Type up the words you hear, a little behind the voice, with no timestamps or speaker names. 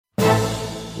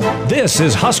This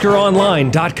is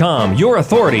HuskerOnline.com, your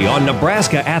authority on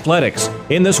Nebraska athletics.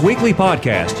 In this weekly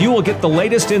podcast, you will get the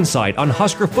latest insight on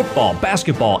Husker football,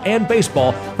 basketball, and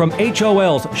baseball from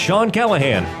HOL's Sean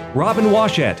Callahan, Robin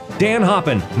Washett, Dan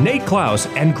Hoppen, Nate Klaus,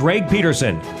 and Greg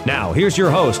Peterson. Now, here's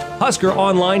your host,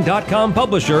 HuskerOnline.com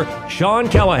publisher, Sean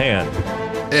Callahan.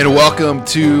 And welcome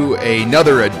to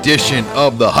another edition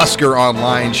of the Husker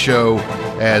Online Show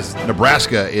as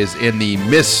Nebraska is in the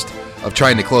midst of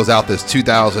trying to close out this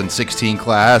 2016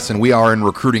 class, and we are in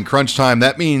recruiting crunch time.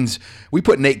 That means we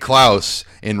put Nate Klaus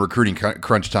in recruiting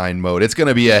crunch time mode. It's going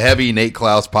to be a heavy Nate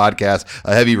Klaus podcast,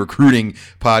 a heavy recruiting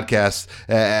podcast,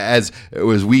 as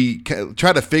we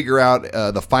try to figure out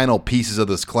the final pieces of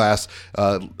this class.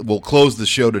 We'll close the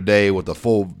show today with a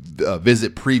full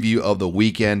visit preview of the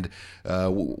weekend.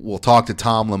 We'll talk to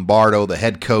Tom Lombardo, the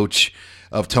head coach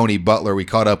of Tony Butler. We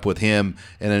caught up with him,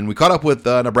 and then we caught up with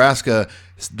Nebraska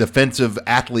defensive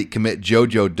athlete commit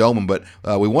JoJo Domann. But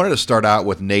we wanted to start out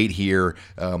with Nate here,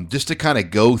 just to kind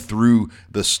of go through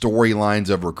the storylines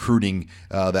of recruiting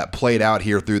that played out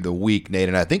here through the week, Nate.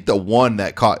 And I think the one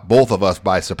that caught both of us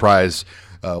by surprise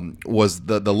was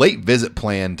the late visit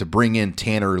plan to bring in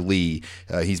Tanner Lee.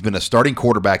 He's been a starting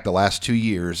quarterback the last 2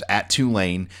 years at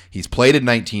Tulane. He's played in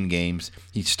 19 games.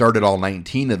 He started all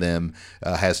 19 of them,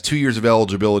 has 2 years of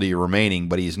eligibility remaining,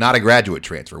 but he's not a graduate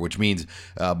transfer, which means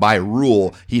by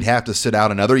rule he'd have to sit out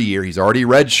another year. He's already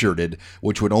redshirted,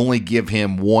 which would only give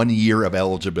him 1 year of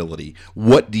eligibility.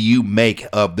 What do you make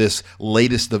of this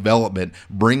latest development,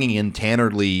 bringing in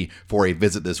Tanner Lee for a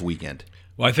visit this weekend?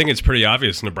 Well, I think it's pretty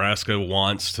obvious Nebraska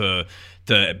wants to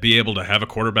be able to have a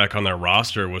quarterback on their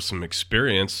roster with some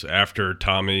experience after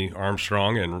Tommy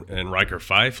Armstrong and Riker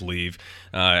Fife leave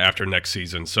after next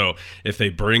season. So if they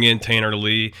bring in Tanner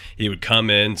Lee, he would come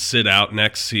in, sit out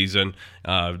next season,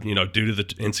 due to the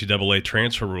NCAA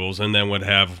transfer rules, and then would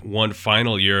have one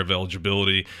final year of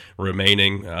eligibility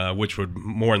remaining, which would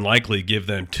more than likely give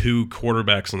them two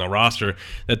quarterbacks on the roster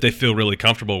that they feel really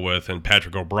comfortable with. And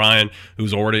Patrick O'Brien,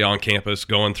 who's already on campus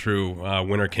going through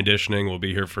winter conditioning, will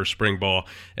be here for spring ball,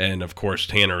 and of course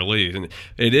Tanner Lee. And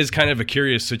it is kind of a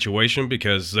curious situation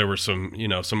because there were some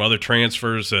other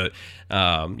transfers that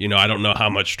I don't know how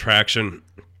much traction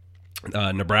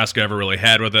Nebraska ever really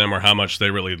had with them, or how much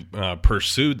they really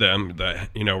pursued them, that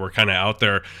were kind of out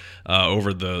there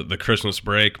over the Christmas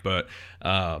break. But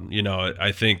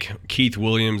I think Keith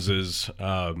Williams'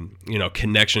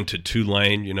 connection to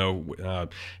Tulane,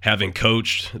 having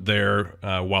coached there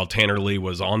while Tanner Lee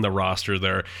was on the roster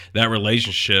there, that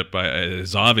relationship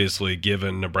has obviously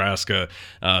given Nebraska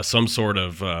some sort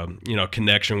of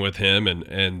connection with him,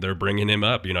 and they're bringing him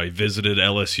up. He visited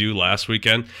LSU last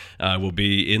weekend, will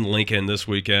be in Lincoln this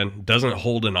weekend, doesn't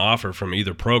hold an offer from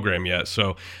either program yet.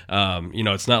 So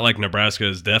it's not like Nebraska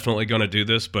is definitely going to do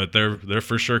this, but they're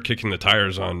for sure kicking the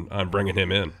tires on bringing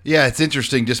him in. Yeah, it's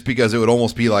interesting just because it would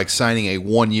almost be like signing a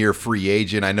 1 year free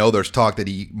agent. I know there's talk that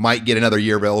he might get another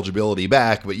year of eligibility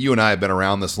back, but you and I have been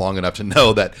around this long enough to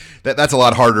know that's a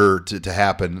lot harder to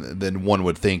happen than one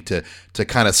would think, to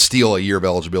kind of steal a year of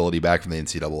eligibility back from the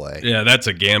NCAA. Yeah, that's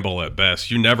a gamble at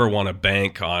best. You never want to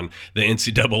bank on the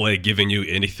NCAA giving you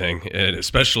anything, and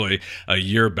especially a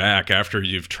year back after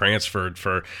you've transferred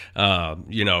for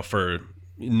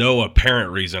no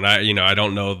apparent reason. I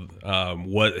don't know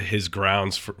what his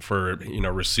grounds for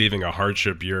receiving a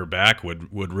hardship year back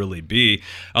would really be,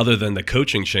 other than the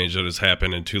coaching change that has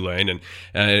happened in Tulane.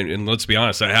 And let's be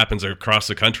honest, that happens across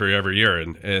the country every year.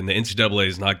 And the NCAA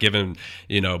is not giving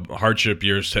hardship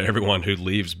years to everyone who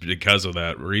leaves because of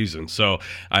that reason. So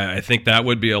I think that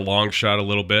would be a long shot a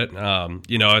little bit.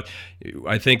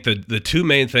 I think the two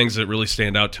main things that really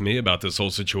stand out to me about this whole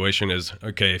situation is,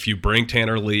 okay, if you bring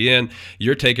Tanner Lee in,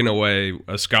 you're taking away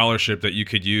a scholarship that you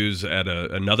could use at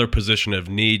another position of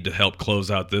need to help close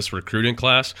out this recruiting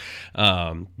class.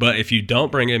 But if you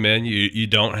don't bring him in, you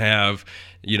don't have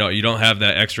you don't have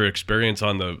that extra experience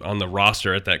on the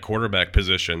roster at that quarterback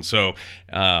position. So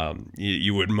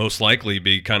you would most likely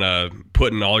be kind of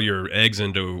putting all your eggs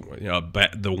into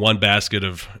the one basket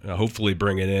of hopefully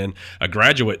bringing in a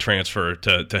graduate transfer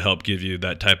to help give you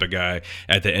that type of guy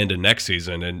at the end of next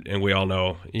season. And we all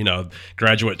know,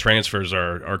 graduate transfers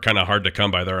are kind of hard to come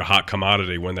by. They're a hot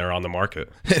commodity when they're on the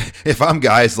market. If I'm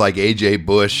guys like A.J.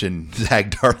 Bush and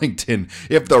Zach Darlington,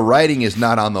 if the writing is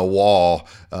not on the wall,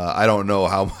 I don't know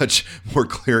how much more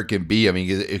clear it can be. I mean,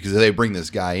 because they bring this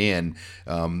guy in,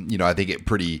 I think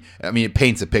it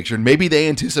paints a picture. And maybe they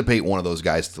anticipate one of those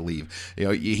guys to leave.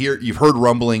 You've heard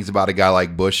rumblings about a guy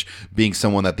like Bush being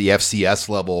someone at the FCS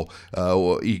level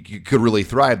you could really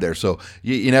thrive there. So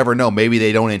you never know. Maybe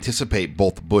they don't anticipate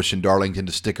both Bush and Darlington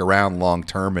to stick around long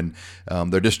term, and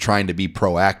they're just trying to be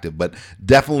proactive. But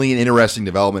definitely an interesting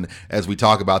development as we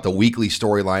talk about the weekly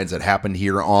storylines that happened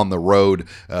here on the road.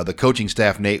 The coaching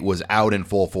staff, Nate, was out in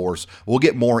full force. We'll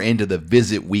get more into the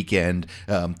visit weekend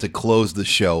to close the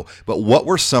show. But what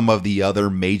were some of the other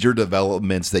major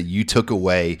developments that you took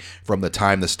away from the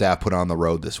time the staff put on the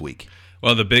road this week?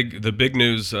 Well, the big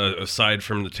news, aside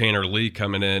from the Tanner Lee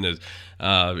coming in, is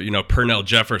Pernell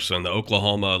Jefferson, the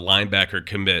Oklahoma linebacker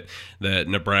commit that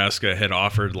Nebraska had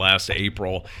offered last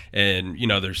April. And,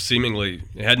 there seemingly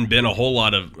hadn't been a whole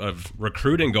lot of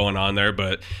recruiting going on there,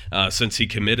 but since he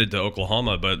committed to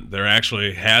Oklahoma, but there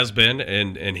actually has been,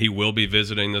 and he will be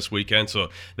visiting this weekend. So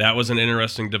that was an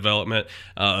interesting development.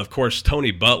 Of course, Tony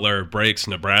Butler breaks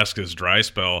Nebraska's dry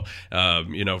spell,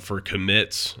 for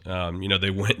commits.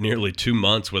 They went nearly 2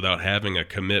 months without having a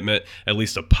commitment, at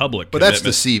least a public commitment. But that's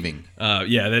deceiving.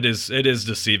 It is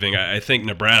deceiving. I think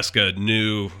Nebraska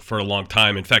knew for a long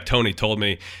time. In fact, Tony told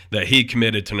me that he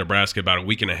committed to Nebraska about a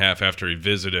week and a half after he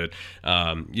visited,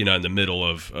 in the middle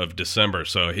of December.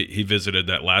 So he visited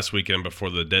that last weekend before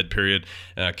the dead period,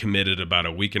 committed about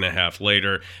a week and a half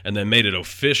later, and then made it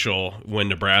official when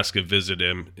Nebraska visited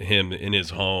him in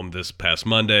his home this past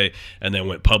Monday, and then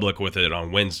went public with it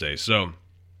on Wednesday. So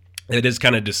it is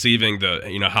kind of deceiving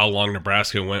how long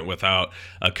Nebraska went without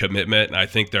a commitment. And I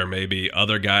think there may be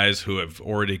other guys who have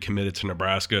already committed to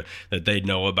Nebraska that they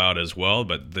know about as well,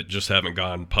 but that just haven't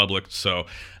gone public. So,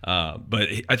 but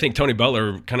I think Tony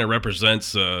Butler kind of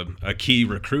represents a key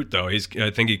recruit, though. I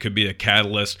think he could be a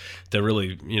catalyst to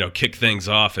really, kick things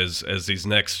off as these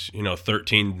next,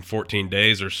 13, 14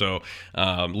 days or so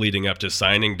leading up to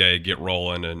signing day get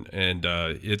rolling. And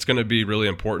it's going to be really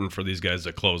important for these guys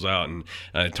to close out. And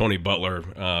Tony Butler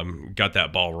got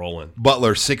that ball rolling.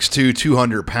 Butler, 6'2",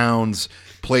 200 pounds,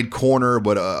 played corner,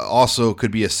 but also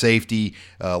could be a safety.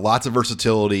 Lots of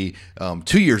versatility.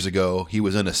 2 years ago, he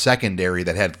was in a secondary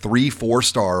that had 3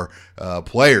 4-star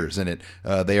players in it.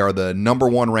 They are the number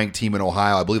 1 ranked team in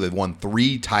Ohio. I believe they've won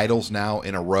 3 titles now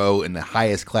in a row in the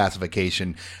highest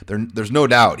classification. There's no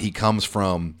doubt he comes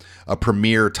from a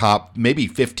premier top, maybe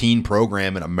 15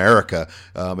 program in America.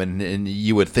 And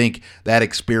you would think that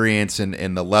experience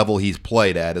and the level he's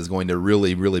played at is going to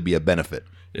really, really be a benefit.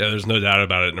 Yeah, there's no doubt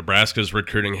about it. Nebraska's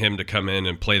recruiting him to come in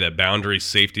and play that boundary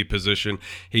safety position.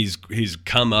 He's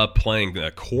come up playing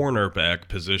the cornerback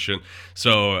position,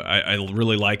 so I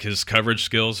really like his coverage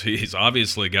skills. He's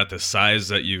obviously got the size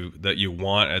that you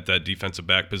want at that defensive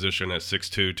back position at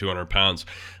 6'2", 200 pounds,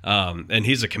 and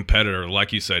he's a competitor.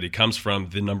 Like you said, he comes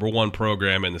from the number 1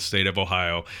 program in the state of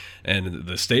Ohio, and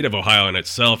the state of Ohio in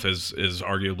itself is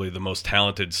arguably the most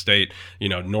talented state,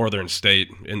 northern state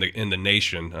in the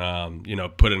nation.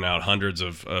 Putting out hundreds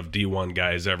of D1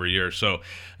 guys every year. So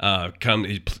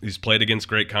he's played against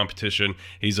great competition.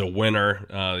 He's a winner.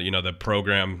 The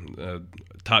program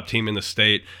top team in the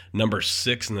state, number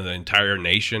 6 in the entire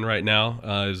nation right now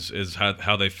is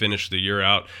how they finished the year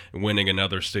out, winning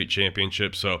another state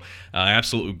championship. So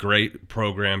absolutely great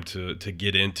program to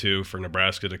get into for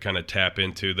Nebraska to kind of tap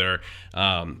into there.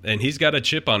 And he's got a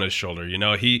chip on his shoulder.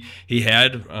 He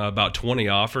had about 20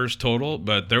 offers total,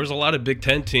 but there was a lot of Big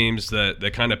Ten teams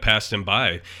that kind of passed him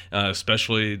by,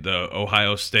 especially the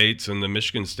Ohio States and the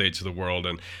Michigan States of the world.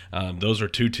 And those are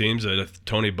 2 teams that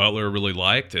Tony Butler really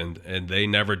liked, and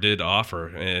they never did offer.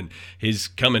 And he's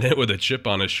coming in with a chip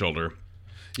on his shoulder.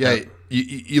 Yeah,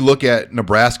 you look at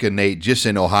Nebraska, Nate, just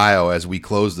in Ohio as we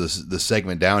close this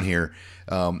segment down here.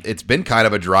 It's been kind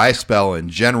of a dry spell in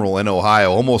general in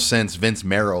Ohio, almost since Vince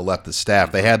Marrow left the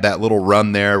staff. They had that little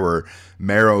run there where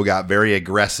Marrow got very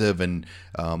aggressive, and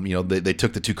they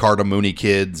took the 2 Cardinal Mooney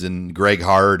kids and Greg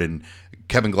Hart and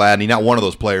Kevin Gladney. Not one of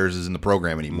those players is in the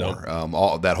program anymore.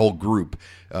 Nope. That whole group.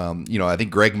 I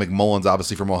think Greg McMullen's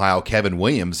obviously from Ohio, Kevin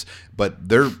Williams, but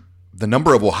the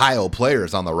number of Ohio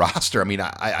players on the roster, I mean,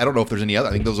 I don't know if there's any other.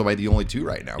 I think those are the only 2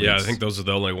 right now. Yeah, I think those are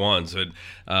the only ones.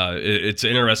 It's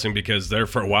interesting because there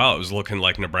for a while it was looking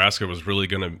like Nebraska was really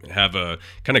going to have a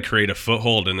kind of create a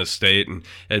foothold in the state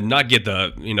and not get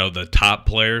the top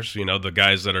players, the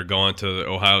guys that are going to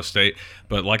Ohio State.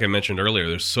 But like I mentioned earlier,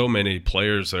 there's so many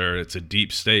players there. It's a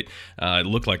deep state. It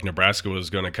looked like Nebraska was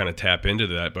going to kind of tap into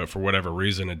that, but for whatever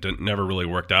reason, it never really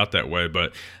worked out that way.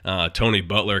 But Tony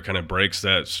Butler kind of breaks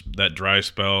that that dry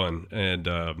spell, and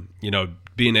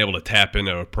being able to tap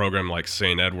into a program like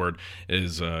St. Edward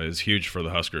is huge for the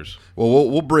Huskers. Well,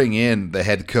 we'll bring in the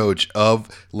head coach of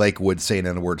Lakewood St.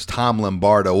 Edward's, Tom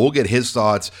Lombardo. We'll get his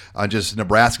thoughts on just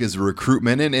Nebraska's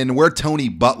recruitment and where Tony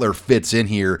Butler fits in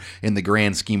here in the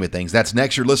grand scheme of things. That's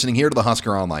next. You're listening here to the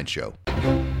Husker Online Show.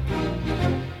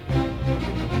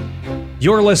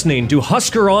 You're listening to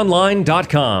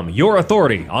HuskerOnline.com, your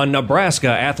authority on Nebraska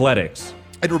athletics.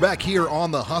 And we're back here on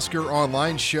the Husker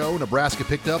Online Show. Nebraska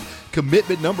picked up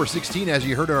commitment number 16, as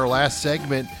you heard in our last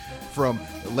segment, from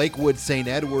Lakewood St.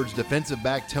 Edward's defensive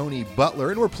back Tony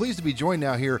Butler. And we're pleased to be joined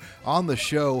now here on the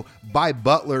show by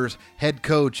Butler's head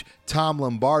coach, Tom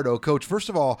Lombardo. Coach, first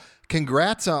of all,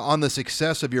 congrats on the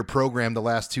success of your program the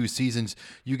last 2 seasons.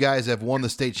 You guys have won the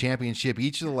state championship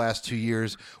each of the last 2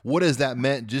 years. What has that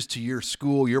meant just to your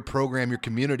school, your program, your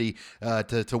community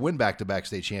to win back-to-back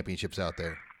state championships out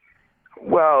there?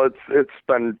 Well, it's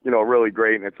been, really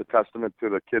great, and it's a testament to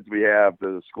the kids we have,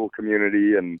 to the school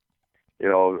community, and,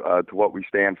 to what we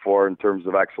stand for in terms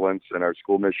of excellence and our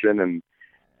school mission. And,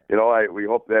 we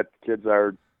hope that kids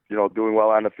are, doing well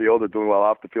on the field, or doing well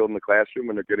off the field in the classroom,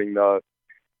 and they're getting the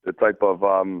type of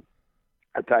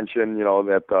attention,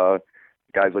 that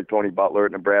guys like Tony Butler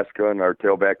at Nebraska, and our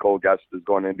tailback Cole Guest is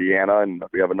going to Indiana, and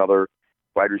we have another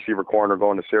wide receiver corner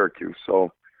going to Syracuse.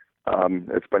 So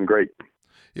it's been great.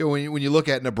 When you look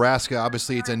at Nebraska,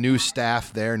 obviously it's a new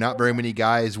staff there, not very many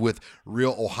guys with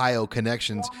real Ohio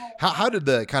connections. How did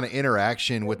the kind of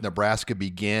interaction with Nebraska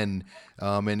begin,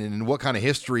 and what kind of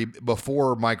history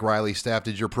before Mike Riley's staff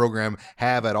did your program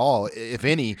have at all, if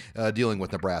any, dealing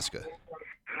with Nebraska?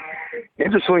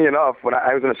 Interestingly enough, when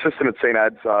I was an assistant at St.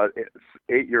 Ed's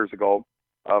 8 years ago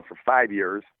for 5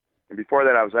 years, and before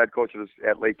that I was head coach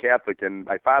at Lake Catholic, and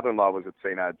my father-in-law was at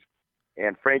St. Ed's.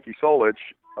 And Frankie Solich,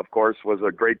 of course, was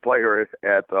a great player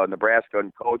at Nebraska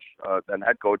and coach, and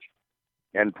head coach,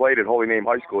 and played at Holy Name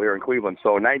High School here in Cleveland.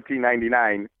 So in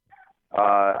 1999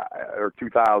 or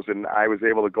 2000, I was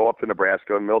able to go up to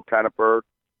Nebraska, and Milt Tennifer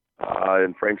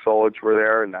and Frank Solich were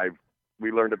there, and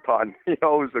we learned a ton. It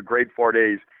was a great 4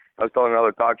 days. I was telling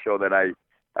another talk show that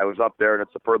I was up there, and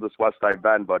it's the furthest west I've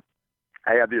been, but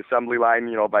I had the assembly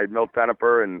line, by Milt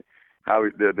Tennifer, and how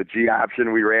the G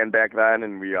option we ran back then,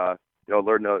 and we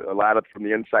learned a lot from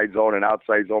the inside zone and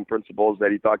outside zone principles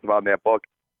that he talked about in that book.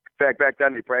 In fact, back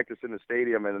then they practiced in the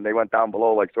stadium, and they went down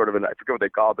below, like sort of I forget what they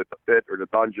called it, the pit or the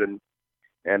dungeon,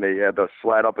 and they had the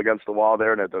sled up against the wall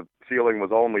there, and the ceiling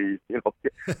was only,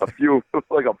 a few,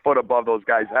 like a foot above those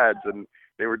guys' heads, and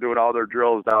they were doing all their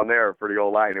drills down there for the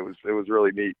old line. It was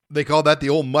really neat. They called that the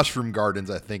old mushroom gardens,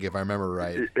 I think, if I remember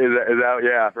right. Is that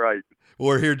yeah, right.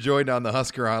 We're here joined on the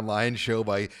Husker Online Show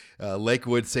by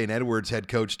Lakewood St. Edward's head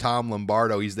coach Tom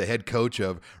Lombardo. He's the head coach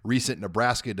of recent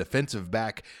Nebraska defensive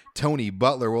back Tony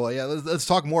Butler. Well, yeah, let's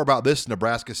talk more about this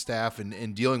Nebraska staff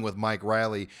and dealing with Mike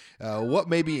Riley. What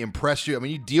maybe impressed you? I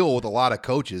mean, you deal with a lot of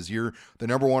coaches. You're the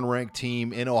number 1 ranked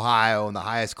team in Ohio in the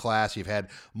highest class. You've had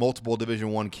multiple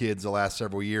Division I kids the last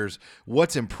several years.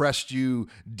 What's impressed you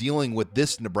dealing with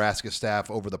this Nebraska staff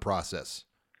over the process?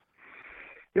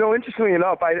 Interestingly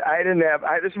enough, I didn't have.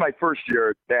 This is my first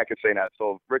year back at St. Ed.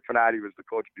 So Rick Finati was the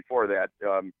coach before that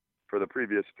for the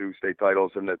previous 2 state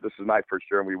titles, and this is my first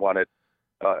year, and we won it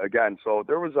again. So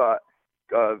there was a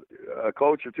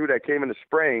coach or 2 that came in the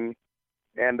spring,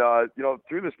 and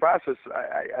through this process,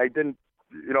 I didn't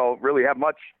really have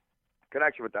much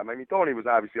connection with them. I mean, Tony was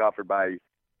obviously offered by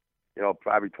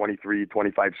probably 23,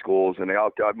 25 schools, and they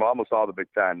almost all the Big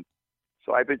Ten.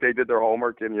 So I think they did their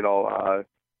homework, and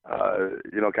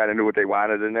kind of knew what they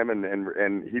wanted in him,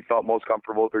 and he felt most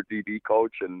comfortable with their DB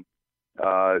coach, and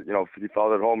he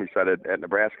felt at home, he said, at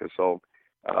Nebraska. So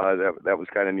that was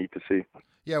kind of neat to see.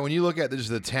 Yeah, when you look at just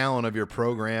the talent of your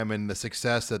program and the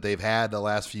success that they've had the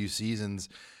last few seasons,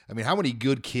 I mean, how many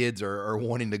good kids are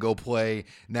wanting to go play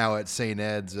now at St.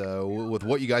 Ed's with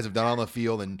what you guys have done on the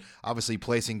field and obviously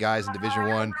placing guys in Division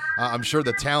I? I'm sure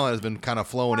the talent has been kind of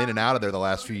flowing in and out of there the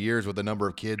last few years with the number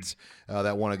of kids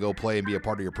that want to go play and be a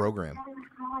part of your program.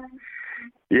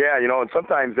 Yeah, and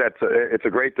sometimes it's a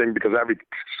great thing because every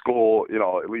school,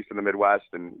 at least in the Midwest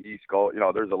and East Coast,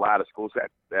 there's a lot of schools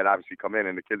that obviously come in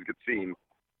and the kids get seen.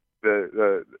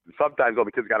 Sometimes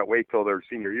the kids got to wait till their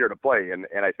senior year to play, and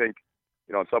I think,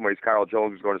 in some ways, Carl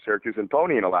Jones was going to Syracuse, and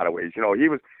Tony in a lot of ways. He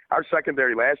was our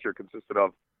secondary last year consisted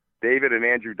of David and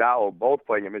Andrew Dowell, both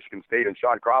playing at Michigan State, and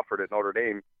Sean Crawford at Notre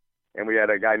Dame, and we had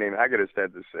a guy named Hegedus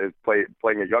that is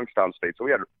playing at Youngstown State. So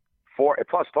we had 4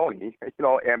 plus Tony,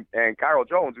 and Carl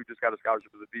Jones, who just got a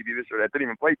scholarship as a DB this year, that didn't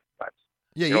even play defense.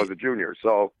 Yeah, as a junior.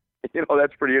 So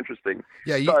That's pretty interesting.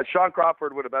 Yeah, Sean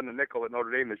Crawford would have been the nickel at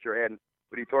Notre Dame this year,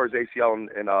 but he tore his ACL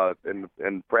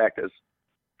in practice.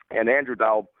 And Andrew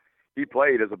Daub, he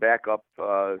played as a backup,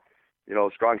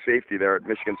 strong safety there at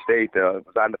Michigan State. Was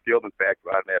on the field, in fact,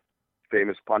 on that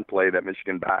famous punt play that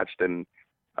Michigan botched. And,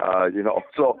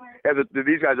 so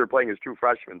these guys are playing as true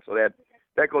freshmen. So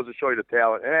that goes to show you the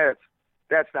talent. And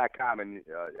that's not common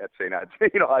at St. Ed's.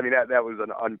 That was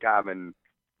an uncommon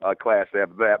class to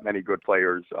have that many good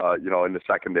players, in the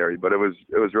secondary. But it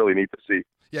was really neat to see.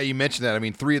 Yeah, you mentioned that. I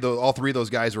mean, all three of those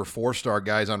guys were 4-star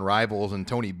guys on Rivals, and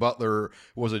Tony Butler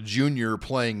was a junior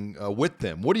playing with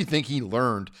them. What do you think he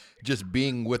learned just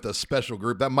being with a special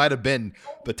group? That might have been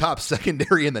the top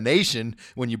secondary in the nation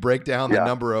when you break down the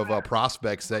number of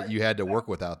prospects that you had to work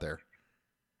with out there.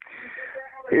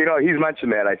 He's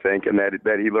mentioned that, I think, and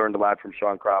that he learned a lot from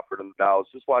Sean Crawford and the Dows,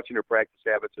 just watching their practice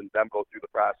habits and them go through the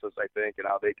process, I think, and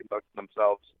how they conduct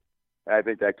themselves. And I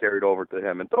think that carried over to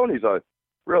him. And Tony's a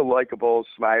real likable,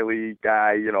 smiley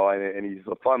guy, and he's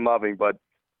a fun-loving, but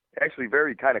actually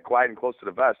very kind of quiet and close to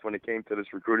the vest when it came to this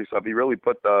recruiting stuff. He really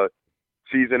put the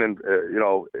season and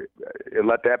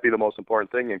let that be the most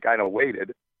important thing and kind of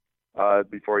waited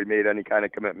before he made any kind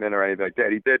of commitment or anything like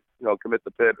that. He did, commit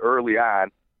to Pitt early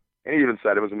on, and he even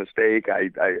said it was a mistake.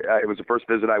 It was the first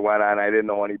visit I went on. I didn't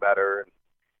know any better,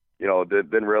 and,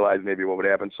 didn't realize maybe what would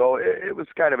happen. So it was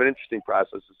kind of an interesting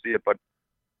process to see it, but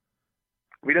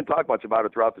we didn't talk much about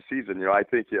it throughout the season. I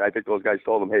think those guys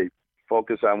told him, hey,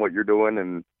 focus on what you're doing,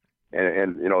 and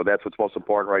that's what's most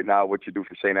important right now, what you do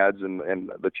for St. Ed's, and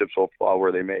the chips will fall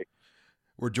where they may.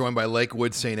 We're joined by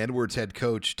Lakewood St. Edward's head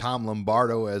coach Tom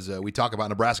Lombardo as we talk about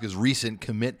Nebraska's recent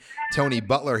commit, Tony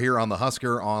Butler, here on the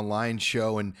Husker Online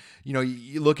Show. And,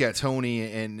 you look at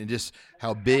Tony and just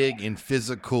how big and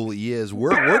physical he is.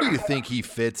 Where do you think he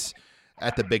fits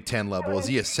at the Big Ten level? Is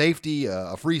he a safety,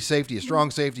 a free safety, a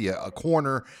strong safety, a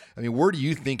corner? I mean, where do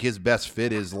you think his best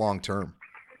fit is long term?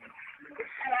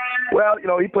 Well,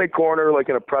 he played corner, like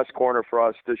in a press corner for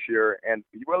us this year, and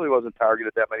he really wasn't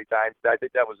targeted that many times. I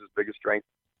think that was his biggest strength.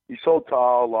 He's so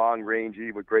tall, long,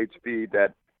 rangy, with great speed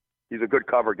that he's a good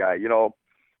cover guy. Is he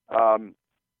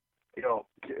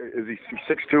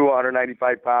 6'2",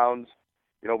 195 pounds?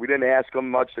 We didn't ask him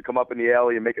much to come up in the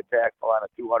alley and make a tackle on a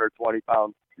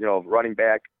 220-pound, running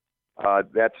back.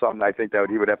 That's something I think that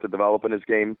he would have to develop in his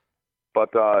game. But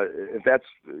if that's,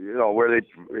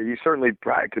 he certainly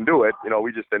probably can do it.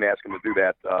 We just didn't ask him to do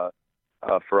that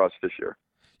for us this year.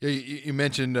 Yeah, you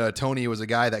mentioned Tony was a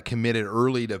guy that committed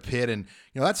early to Pitt, and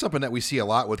that's something that we see a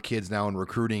lot with kids now in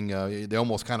recruiting. They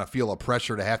almost kind of feel a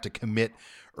pressure to have to commit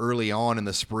early on in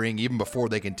the spring, even before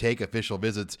they can take official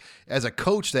visits. As a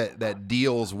coach that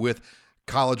deals with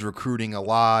college recruiting a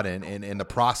lot and the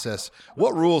process,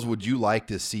 what rules would you like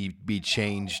to see be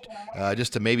changed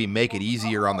just to maybe make it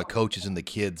easier on the coaches and the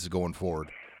kids going forward?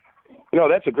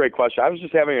 That's a great question. I was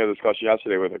just having a discussion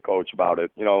yesterday with a coach about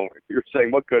it. You're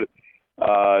saying what could,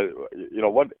 I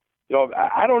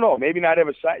don't know, maybe not have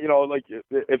a sign, like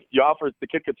if you offer, the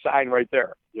kid could sign right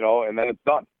there, and then it's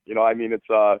done.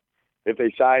 It's, if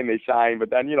they sign, but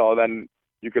then, then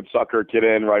you could sucker a kid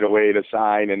in right away to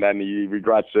sign, and then he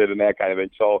regrets it and that kind of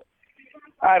thing. So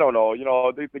I don't know.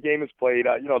 The game is played.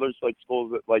 There's like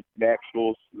schools like MAC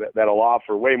schools that'll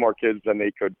offer way more kids than they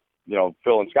could,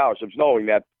 fill in scholarships, knowing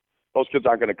that those kids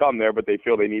aren't going to come there, but they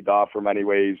feel they need to offer them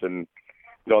anyways. And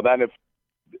then if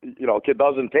a kid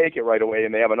doesn't take it right away,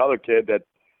 and they have another kid that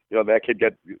that kid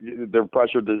they're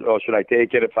pressured to, should I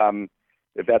take it?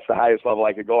 If that's the highest level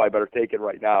I could go, I better take it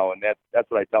right now. And that's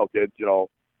what I tell kids.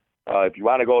 If you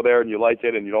want to go there and you like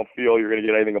it and you don't feel you're going to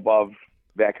get anything above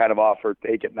that kind of offer,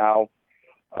 take it now,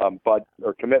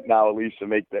 or commit now at least to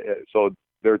make so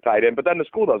they're tied in. But then the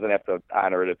school doesn't have to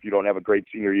honor it if you don't have a great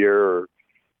senior year or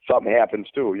something happens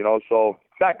too. So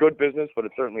it's not good business, but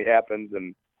it certainly happens.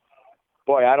 And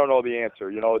boy, I don't know the answer.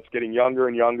 It's getting younger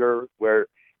and younger, and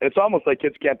it's almost like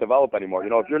kids can't develop anymore.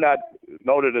 If you're not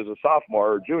noted as a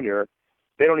sophomore or junior,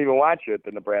 they don't even watch you at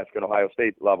the Nebraska and Ohio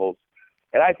State levels.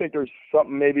 And I think there's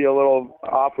something maybe a little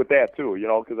off with that too,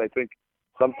 because I think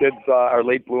some kids are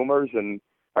late bloomers and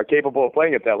are capable of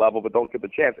playing at that level, but don't get the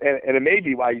chance. And it may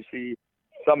be why you see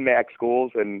some MAC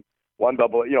schools and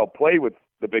 1AA, play with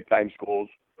the big time schools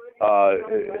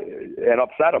and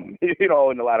upset them, in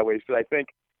a lot of ways. Because I think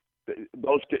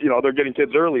those, they're getting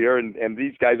kids earlier, and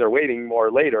these guys are waiting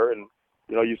more later, and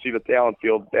you see the talent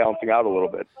field balancing out a little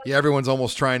bit. Yeah, everyone's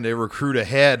almost trying to recruit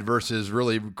ahead versus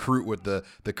really recruit with the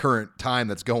current time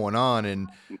that's going on. And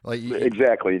like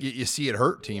exactly, you see it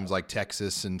hurt teams like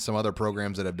Texas and some other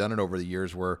programs that have done it over the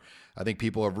years where I think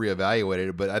people have reevaluated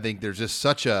it. But I think there's just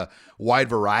such a wide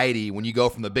variety when you go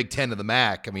from the Big Ten to the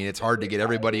MAC. I mean, it's hard to get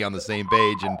everybody on the same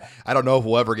page. And I don't know if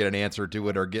we'll ever get an answer to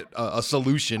it or get a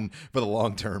solution for the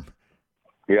long term.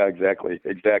 Yeah, exactly.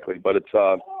 But it's,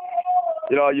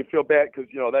 you feel bad because,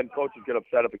 then coaches get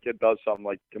upset if a kid does something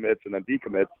like commits and then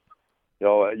decommits.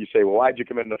 You say, well, why'd you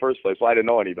commit in the first place? Well, I didn't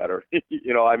know any better. And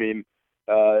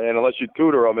unless you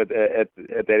tutor them at that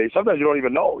age, sometimes you don't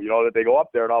even know, that they go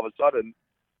up there and all of a sudden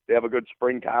they have a good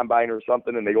spring combine or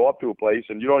something and they go up to a place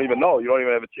and you don't even know. You don't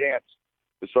even have a chance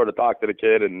to sort of talk to the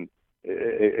kid and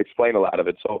explain a lot of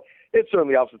it. So it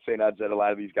certainly helps at St. Ed's that a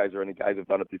lot of these guys are any guys have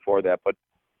done it before that. But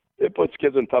it puts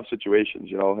kids in tough situations,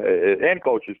 and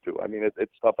coaches too. I mean,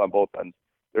 it's tough on both ends.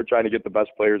 They're trying to get the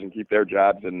best players and keep their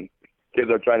jobs, and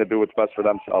kids are trying to do what's best for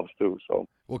themselves too. So,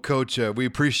 well, Coach, we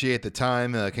appreciate the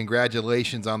time.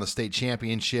 Congratulations on the state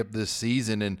championship this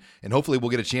season, and hopefully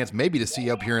we'll get a chance maybe to see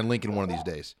you up here in Lincoln one of these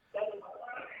days.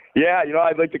 Yeah,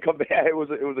 I'd like to come back. It was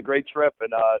a great trip,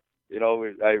 and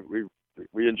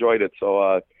we enjoyed it.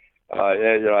 So.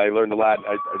 I learned a lot.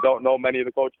 I don't know many of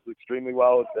the coaches extremely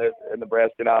well in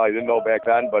Nebraska now. I didn't know back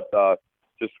then, but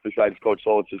just besides Coach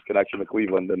Solich's connection to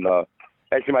Cleveland. And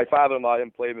actually, my father-in-law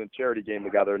and played in a charity game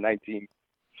together in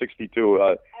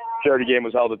 1962. Charity game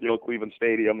was held at the old Cleveland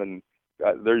Stadium, and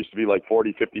there used to be like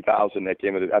 40,000, 50,000 that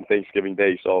came on Thanksgiving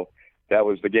Day. So that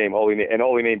was the game. Holy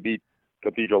Name beat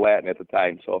Cathedral Latin at the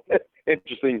time. So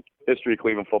interesting history of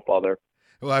Cleveland football there.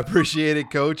 Well, I appreciate it,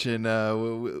 Coach, and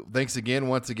thanks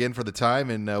once again for the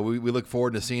time, and we look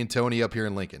forward to seeing Tony up here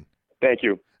in Lincoln. Thank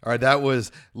you. All right, that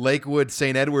was Lakewood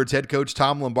St. Edwards head coach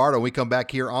Tom Lombardo. When we come back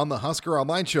here on the Husker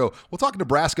Online Show, we'll talk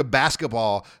Nebraska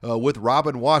basketball with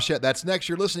Robin Washett. That's next.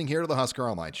 You're listening here to the Husker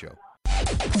Online Show.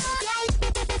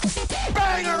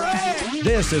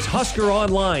 This is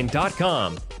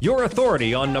HuskerOnline.com, your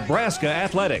authority on Nebraska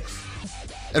athletics.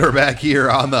 And we're back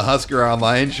here on the Husker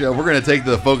Online Show. We're going to take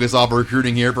the focus off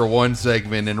recruiting here for one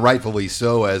segment, and rightfully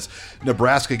so, as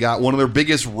Nebraska got one of their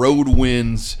biggest road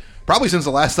wins probably since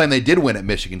the last time they did win at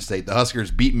Michigan State. The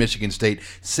Huskers beat Michigan State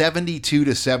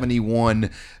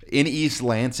 72-71 in East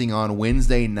Lansing on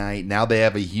Wednesday night. Now they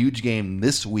have a huge game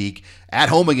this week at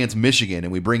home against Michigan,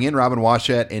 and we bring in Robin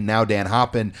Washett and now Dan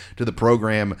Hoppen to the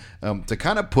program to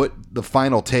kind of put the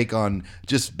final take on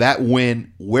just that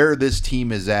win, where this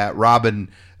team is at. Robin,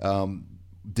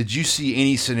 did you see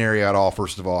any scenario at all,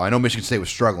 first of all? I know Michigan State was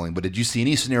struggling, but did you see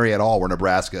any scenario at all where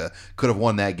Nebraska could have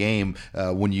won that game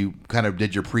when you kind of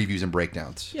did your previews and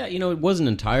breakdowns? Yeah, it wasn't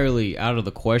entirely out of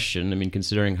the question. I mean,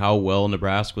 considering how well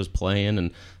Nebraska was playing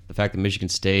and the fact that Michigan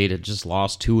State had just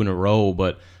lost 2 in a row,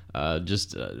 but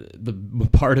the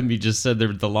part of me just said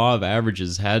the law of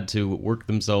averages had to work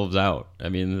themselves out. I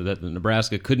mean, that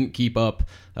Nebraska couldn't keep up,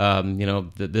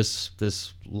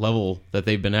 this level that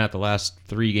they've been at the last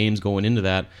 3 games going into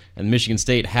that, and Michigan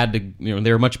State had to,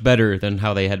 they were much better than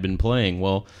how they had been playing.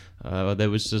 Well, that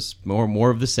was just more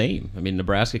of the same. I mean,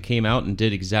 Nebraska came out and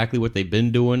did exactly what they've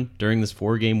been doing during this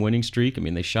 4-game winning streak. I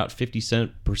mean, they shot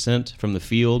 50% from the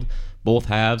field, both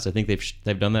halves. I think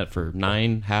they've done that for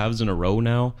 9 halves in a row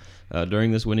now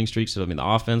during this winning streak. So, I mean, the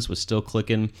offense was still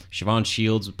clicking. Siobhan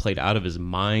Shields played out of his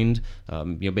mind,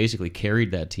 basically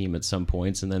carried that team at some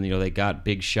points. And then, they got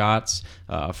big shots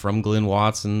from Glenn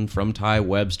Watson, from Ty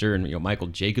Webster, and, Michael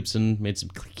Jacobson made some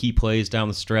key plays down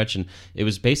the stretch. And it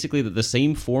was basically the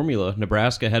same formula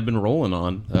Nebraska had been rolling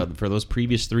on for those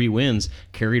previous 3 wins,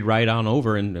 carried right on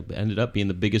over and ended up being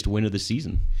the biggest win of the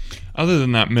season. Other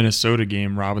than that Minnesota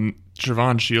game, Robin,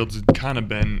 Siobhan Shields had kind of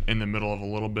been in the middle of a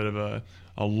little bit of a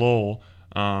lull,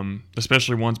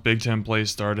 especially once Big Ten play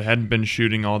started. Hadn't been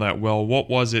shooting all that well. What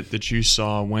was it that you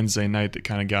saw Wednesday night that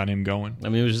kind of got him going? I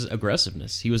mean, it was just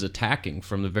aggressiveness. He was attacking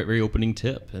from the very opening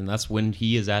tip, and that's when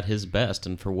he is at his best.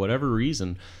 And for whatever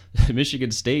reason,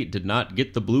 Michigan State did not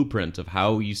get the blueprint of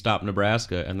how you stop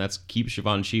Nebraska, and that's keep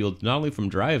Siobhan Shields not only from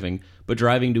driving, but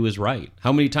driving to his right.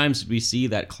 How many times did we see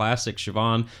that classic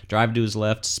Siobhan drive to his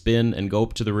left, spin, and go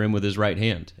up to the rim with his right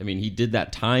hand? I mean, he did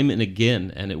that time and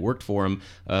again, and it worked for him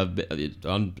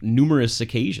on numerous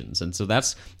occasions. And so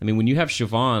that's, when you have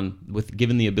Siobhan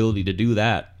given the ability to do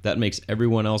that, that makes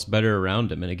everyone else better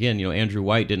around him. And again, Andrew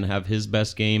White didn't have his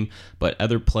best game, but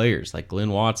other players like Glenn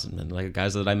Watson and like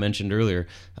guys that I mentioned earlier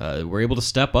were able to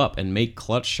step up and make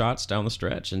clutch shots down the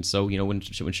stretch. And so, when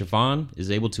Siobhan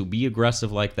is able to be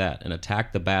aggressive like that and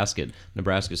attack the basket,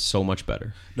 Nebraska is so much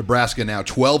better. Nebraska now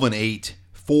 12-8,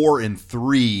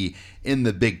 4-3 in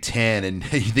the Big Ten, and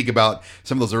you think about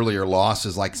some of those earlier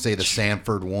losses, like say the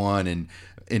Sanford one and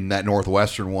in that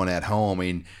Northwestern one at home. I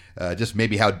mean, just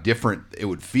maybe how different it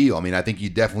would feel. I mean, I think you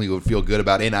definitely would feel good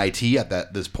about NIT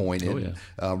at this point. And,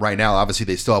 right now, obviously,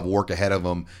 they still have work ahead of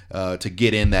them to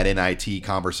get in that NIT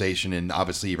conversation, and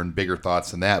obviously even bigger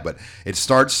thoughts than that. But it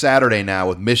starts Saturday now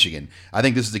with Michigan. I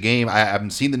think this is a game. I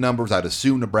haven't seen the numbers. I'd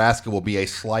assume Nebraska will be a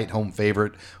slight home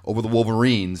favorite over the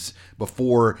Wolverines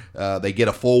before they get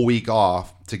a full week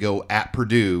off to go at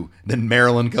Purdue. Then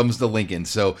Maryland comes to Lincoln.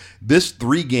 So this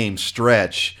 3-game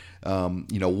stretch, 1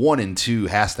 and 2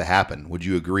 has to happen. Would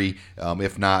you agree?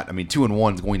 If not, I mean, 2 and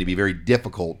 1 is going to be very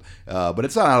difficult, but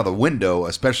it's not out of the window,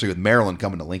 especially with Maryland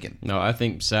coming to Lincoln. No, I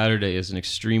think Saturday is an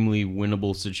extremely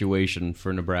winnable situation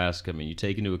for Nebraska. I mean, you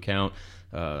take into account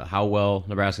how well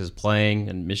Nebraska is playing,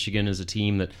 and Michigan is a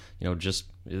team that,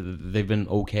 they've been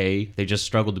okay. They just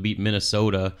struggled to beat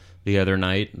Minnesota the other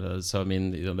night. So, I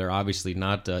mean, they're obviously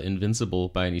not invincible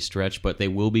by any stretch, but they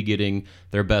will be getting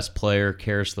their best player,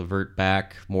 Karis LeVert,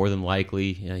 back more than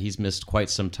likely. He's missed quite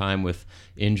some time with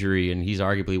injury, and he's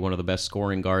arguably one of the best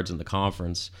scoring guards in the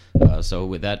conference.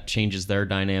 So that changes their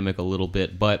dynamic a little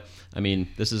bit. But, I mean,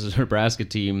 this is a Nebraska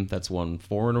team that's won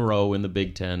 4 in a row in the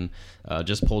Big Ten,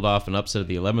 just pulled off an upset of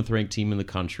the 11th-ranked team in the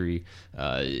country,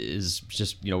 is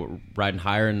just, riding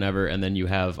higher than ever. And then you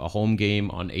have a home game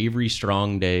on Avery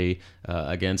Strong Day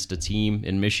against a team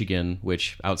in Michigan,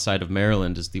 which outside of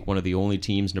Maryland is one of the only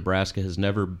teams Nebraska has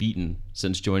never beaten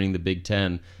since joining the Big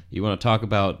Ten. You want to talk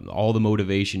about all the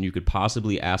motivation you could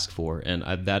possibly ask for, and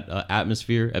that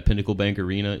atmosphere at Pinnacle Bank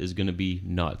Arena is going to be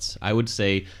nuts. I would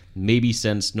say maybe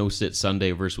since No-Sit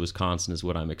Sunday versus Wisconsin is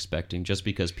what I'm expecting, just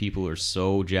because people are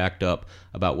so jacked up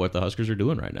about what the Huskers are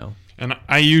doing right now. And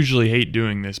I usually hate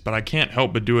doing this, but I can't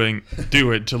help but do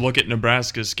it to look at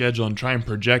Nebraska's schedule and try and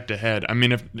project ahead. I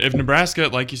mean, if Nebraska,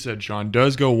 like you said, Sean,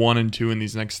 does go 1 and 2 in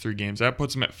these next 3 games, that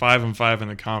puts them at 5 and 5 in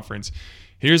the conference.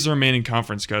 Here's the remaining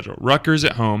conference schedule. Rutgers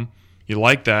at home. You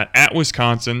like that. At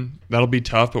Wisconsin, that'll be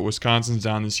tough, but Wisconsin's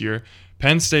down this year.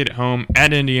 Penn State at home.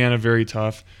 At Indiana, very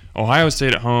tough. Ohio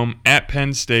State at home. At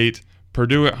Penn State.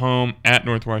 Purdue at home. At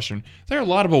Northwestern. There are a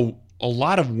lot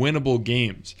of winnable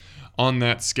games on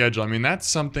that schedule. I mean, that's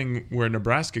something where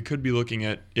Nebraska could be looking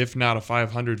at, if not a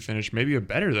 500 finish, maybe a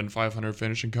better than 500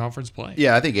 finish in conference play.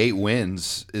 Yeah, I think 8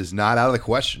 wins is not out of the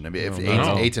question. I mean, if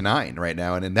 8 to 9 right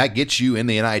now, and that gets you in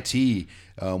the NIT,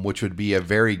 which would be a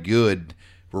very good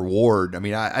reward. I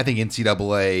mean, I think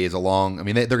NCAA is they're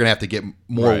going to have to get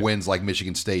more wins like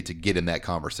Michigan State to get in that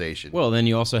conversation. Well, then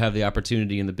you also have the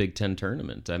opportunity in the Big Ten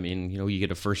tournament. I mean, you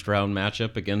get a first-round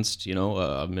matchup against,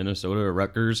 Minnesota or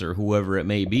Rutgers or whoever it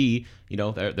may be.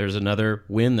 There's another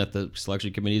win that the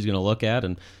selection committee is going to look at,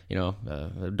 and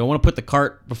don't want to put the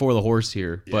cart before the horse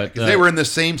here, but they were in the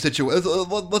same situation.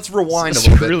 Let's rewind a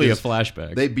little bit. It's really a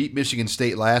flashback. They beat Michigan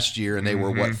State last year, and they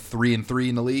were 3-3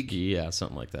 in the league. Yeah,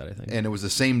 something like that, I think. And it was the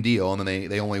same deal, and then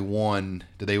they only won.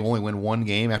 Did they only win 1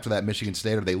 game after that Michigan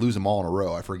State, or did they lose them all in a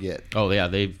row? I forget. Oh yeah,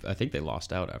 I think they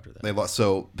lost out after that. They lost.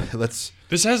 So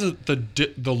This has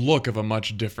the look of a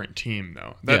much different team,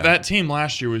 though. That team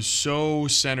last year was so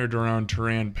centered around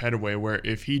Turan Petaway, where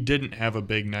if he didn't have a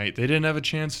big night, they didn't have a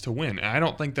chance to win. And I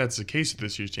don't think that's the case with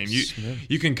this year's team.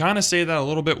 You can kind of say that a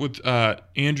little bit with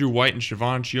Andrew White and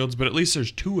Siobhan Shields, but at least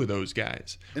there's 2 of those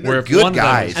guys. And they're good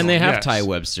guys. And they have Ty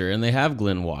Webster, and they have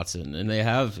Glenn Watson, and they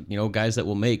have guys that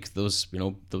will make those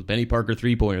the Benny Parker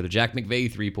 3-pointer, the Jack McVay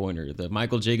 3-pointer, the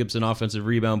Michael Jacobson offensive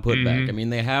rebound putback. I mean,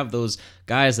 they have those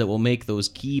guys that will make those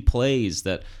key plays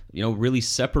that really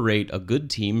separate a good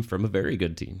team from a very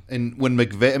good team. And when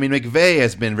McVay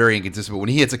has been very inconsistent, but when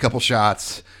he hits a couple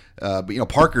shots, but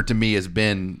Parker to me has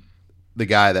been the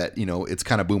guy that it's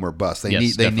kind of boom or bust.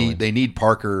 They need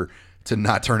Parker to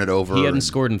not turn it over. He hadn't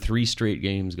scored in 3 straight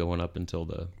games going up until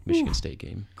the Michigan State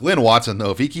game. Glenn Watson, though,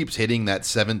 if he keeps hitting that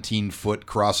 17-foot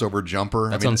crossover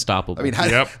jumper, that's unstoppable. I mean,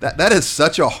 that is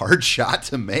such a hard shot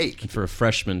to make. And for a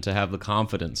freshman to have the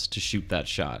confidence to shoot that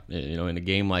shot, in a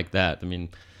game like that. I mean,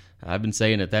 I've been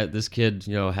saying it that this kid,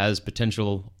 has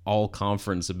potential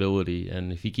all-conference ability,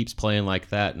 and if he keeps playing like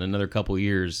that in another couple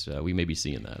years, we may be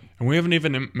seeing that. And we haven't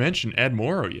even mentioned Ed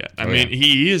Morrow yet. I mean,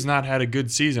 he has not had a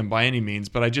good season by any means,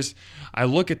 but I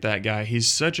look at that guy. He's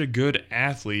such a good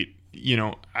athlete.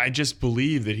 I just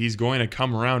believe that he's going to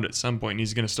come around at some point and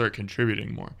he's going to start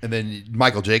contributing more. And then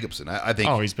Michael Jacobson, I think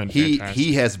he's been fantastic.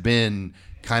 He has been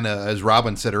kind of, as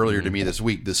Robin said earlier to me this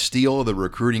week, the steal of the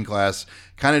recruiting class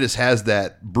kind of just has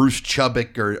that Bruce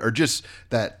Chubbuck or just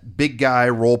that big guy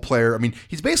role player. I mean,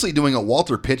 he's basically doing what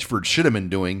Walter Pitchford should have been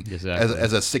doing as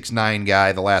a 6'9"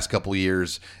 guy the last couple of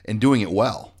years and doing it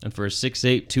well. And for a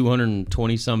 6'8",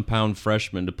 220-some pound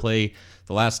freshman to play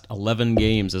the last 11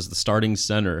 games as the starting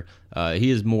center,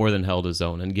 he has more than held his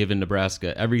own and given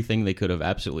Nebraska everything they could have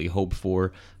absolutely hoped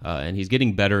for, and he's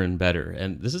getting better and better.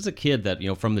 And this is a kid that,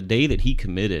 from the day that he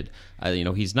committed,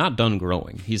 he's not done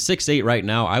growing. He's 6'8" right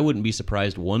now. I wouldn't be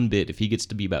surprised one bit if he gets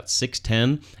to be about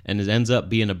 6'10" and ends up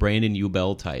being a Brandon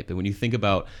Ubell type. And when you think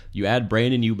about, you add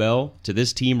Brandon Ubell to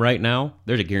this team right now,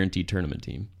 there's a guaranteed tournament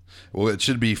team. Well, it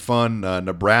should be fun.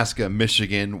 Nebraska,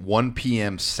 Michigan, 1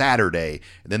 p.m. Saturday.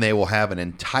 And then they will have an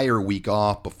entire week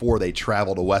off before they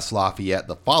travel to West Lafayette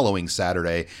the following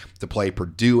Saturday to play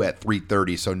Purdue at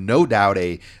 3:30. So no doubt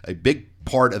a big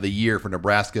part of the year for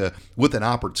Nebraska with an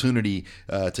opportunity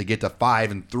to get to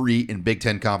 5-3 in Big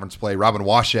Ten Conference play. Robin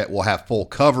Washett will have full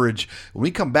coverage. When we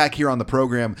come back here on the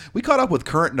program, we caught up with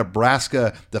current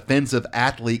Nebraska defensive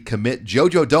athlete commit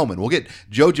JoJo Domann. We'll get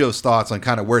JoJo's thoughts on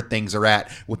kind of where things are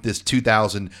at with this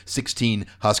 2016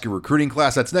 Husker recruiting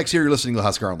class. That's next here. You're listening to the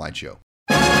Husker Online Show.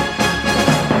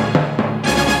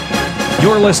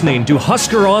 You're listening to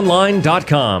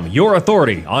HuskerOnline.com, your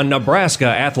authority on Nebraska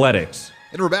athletics.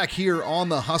 And we're back here on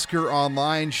the Husker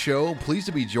Online Show. Pleased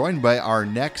to be joined by our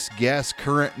next guest,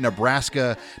 current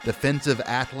Nebraska defensive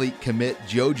athlete commit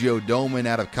JoJo Domann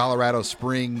out of Colorado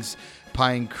Springs,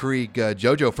 Pine Creek.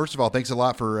 JoJo, first of all, thanks a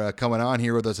lot for coming on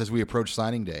here with us as we approach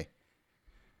signing day.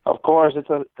 Of course, it's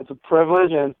a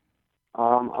privilege, and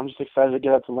I'm just excited to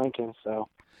get up to Lincoln. So.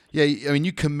 Yeah, I mean,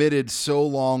 you committed so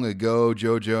long ago,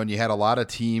 JoJo, and you had a lot of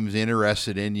teams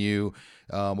interested in you.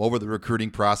 Over the recruiting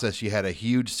process, you had a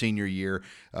huge senior year.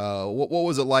 What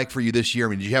was it like for you this year? I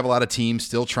mean, did you have a lot of teams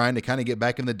still trying to kind of get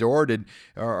back in the door?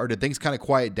 Or did things kind of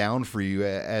quiet down for you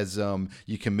as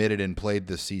you committed and played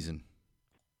this season?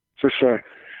 For sure.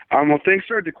 Well, things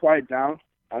started to quiet down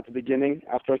at the beginning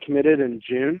after I committed in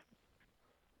June.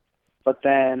 But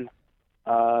then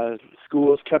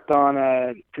schools kept on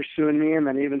pursuing me, and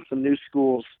then even some new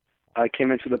schools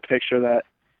came into the picture that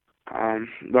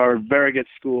are very good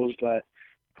schools, but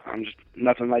just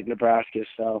nothing like Nebraska.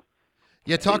 So,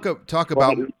 yeah, talk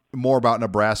about more about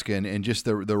Nebraska and just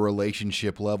the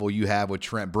relationship level you have with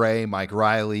Trent Bray, Mike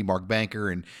Riley, Mark Banker,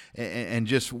 and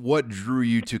just what drew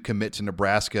you to commit to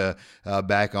Nebraska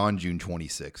back on June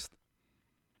 26th.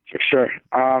 For sure.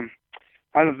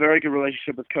 I have a very good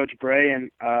relationship with Coach Bray, and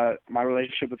my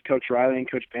relationship with Coach Riley and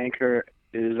Coach Banker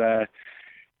is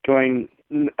going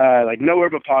like nowhere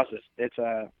but positive.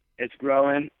 It's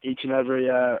growing each and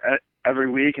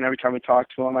every week, and every time we talk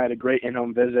to them. I had a great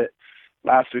in-home visit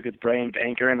last week with Bray and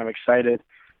Banker, and I'm excited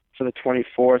for the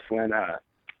 24th when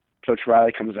Coach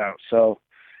Riley comes out. So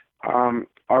our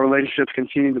relationships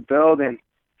continue to build, and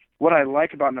what I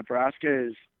like about Nebraska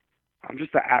is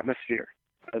just the atmosphere,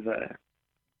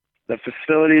 the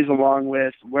facilities, along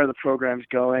with where the program's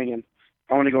going. And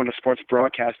I want to go into sports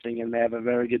broadcasting, and they have a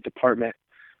very good department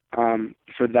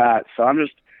for that. So I'm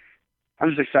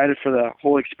just excited for the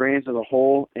whole experience as a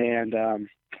whole, and I'm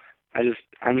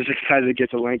just excited to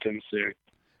get to Lincoln soon.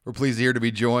 We're pleased here to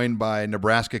be joined by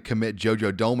Nebraska commit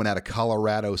JoJo Domann out of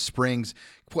Colorado Springs.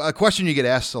 A question you get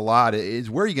asked a lot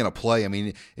is, where are you going to play? I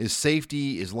mean, is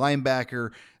safety, is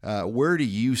linebacker? Where do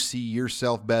you see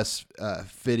yourself best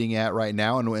fitting at right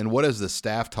now, and what has the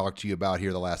staff talked to you about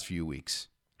here the last few weeks?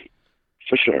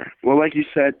 For sure. Well, like you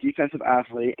said, defensive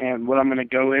athlete, and what I'm going to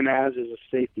go in as is a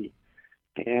safety.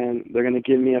 And they're going to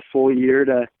give me a full year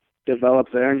to develop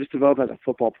there and just develop as a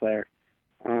football player.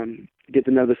 Get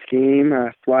to know the scheme,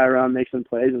 fly around, make some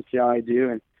plays, and see how I do.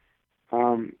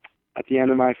 And at the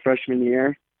end of my freshman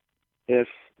year, if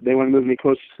they want to move me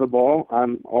closer to the ball,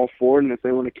 I'm all for it. And if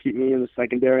they want to keep me in the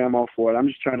secondary, I'm all for it. I'm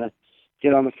just trying to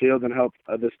get on the field and help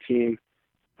this team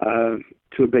to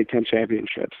a Big Ten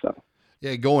championship. So.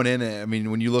 Yeah, going in, I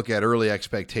mean, when you look at early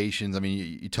expectations, I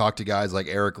mean, you talk to guys like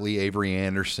Eric Lee, Avery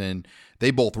Anderson, they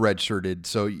both redshirted,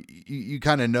 so you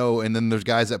kind of know, and then there's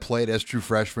guys that played as true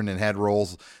freshmen and had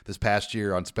roles this past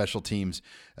year on special teams.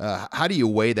 How do you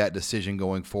weigh that decision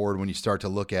going forward when you start to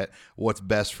look at what's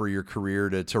best for your career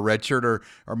to redshirt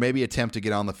or maybe attempt to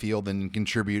get on the field and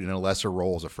contribute in a lesser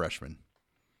role as a freshman?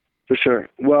 For sure.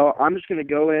 Well, I'm just going to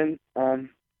go in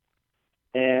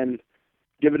and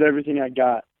give it everything I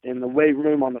got in the weight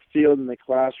room, on the field, in the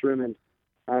classroom,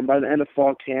 and by the end of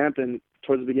fall camp and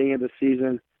towards the beginning of the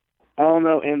season, I'll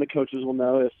know, and the coaches will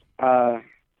know if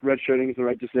redshirting is the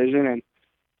right decision. And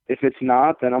if it's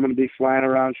not, then I'm going to be flying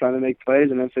around trying to make plays.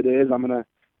 And if it is, I'm going to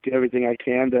do everything I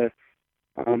can to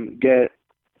get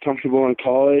comfortable in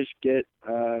college, get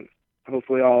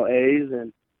hopefully all A's,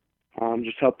 and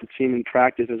just help the team in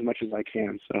practice as much as I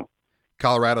can. So.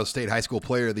 Colorado State High School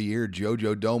Player of the Year,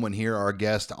 JoJo Domann here, our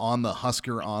guest on the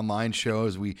Husker Online Show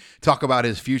as we talk about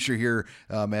his future here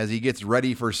as he gets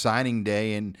ready for signing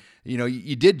day. And, you know,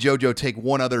 you did, JoJo, take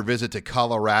one other visit to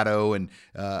Colorado and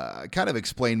kind of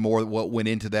explain more what went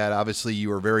into that. Obviously, you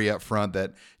were very upfront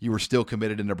that you were still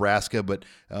committed to Nebraska, but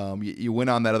you went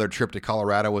on that other trip to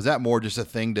Colorado. Was that more just a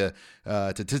thing to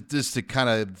kind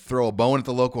of throw a bone at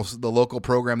the local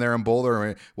program there in Boulder?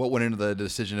 Or what went into the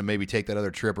decision to maybe take that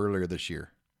other trip earlier this year?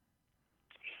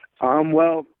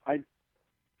 Well,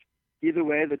 either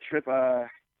way, the trip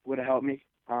would have helped me.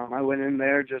 I went in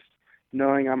there just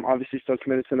knowing I'm obviously still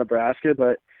committed to Nebraska,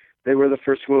 but they were the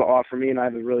first school to offer me, and I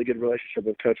have a really good relationship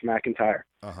with Coach McIntyre.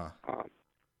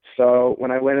 So when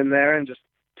I went in there and just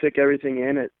took everything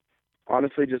in, it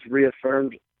honestly just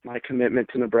reaffirmed my commitment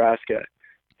to Nebraska,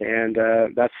 and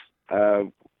that's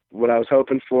what I was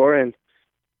hoping for. And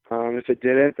if it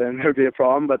didn't, then there would be a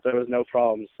problem, but there was no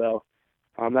problem. So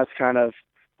that's kind of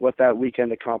what that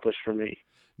weekend accomplished for me.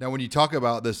 Now, when you talk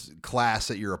about this class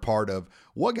that you're a part of,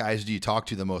 what guys do you talk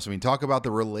to the most? I mean, talk about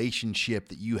the relationship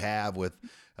that you have with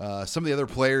some of the other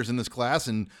players in this class,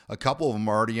 and a couple of them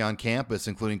are already on campus,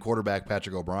 including quarterback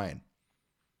Patrick O'Brien.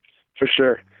 For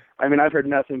sure. I mean, I've heard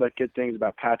nothing but good things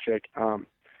about Patrick,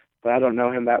 but I don't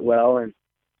know him that well. And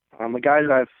the guys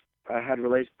I've had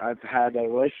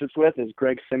relationships with is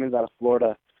Greg Simmons out of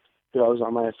Florida, who I was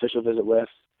on my official visit with,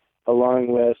 along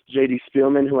with J.D.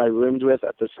 Spielman, who I roomed with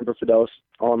at the Semper Fidelis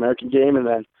All-American game, and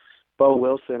then Bo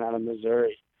Wilson out of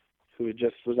Missouri, who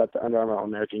just was at the Under Armour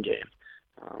All-American game.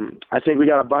 I think we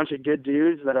got a bunch of good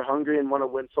dudes that are hungry and want to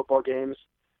win football games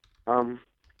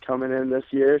coming in this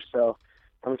year, so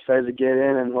I'm excited to get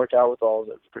in and work out with all of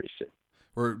them pretty soon.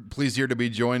 We're pleased here to be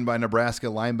joined by Nebraska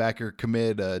linebacker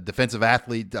commit,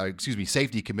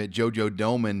 safety commit, JoJo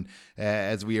Domann,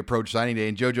 as we approach signing day.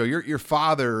 And JoJo, your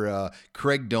father,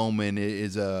 Craig Domann,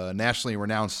 is a nationally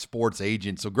renowned sports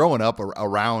agent. So growing up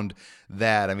around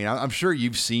that, I mean, I'm sure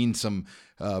you've seen some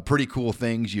pretty cool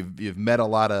things. You've met a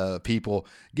lot of people.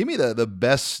 Give me the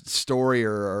best story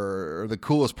or the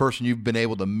coolest person you've been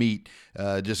able to meet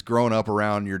just growing up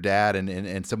around your dad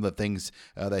and some of the things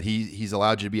that he's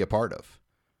allowed you to be a part of.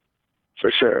 For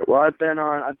sure. Well, I've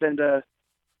been to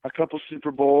a couple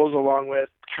Super Bowls along with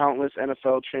countless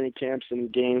NFL training camps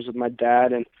and games with my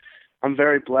dad, and I'm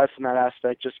very blessed in that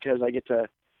aspect just because I get to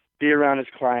be around his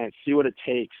clients, see what it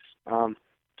takes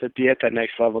to be at that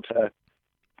next level. To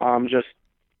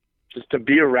just to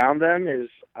be around them is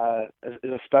a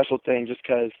special thing, just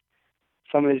because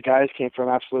some of these guys came from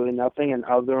absolutely nothing, and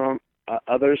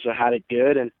others had it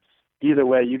good. And either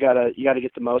way, you gotta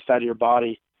get the most out of your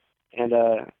body and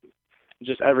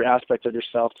just every aspect of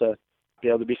yourself to be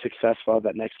able to be successful at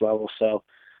that next level. So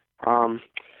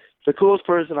the coolest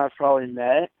person I've probably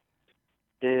met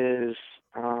is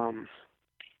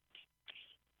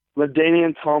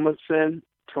LaDainian Tomlinson,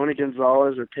 Tony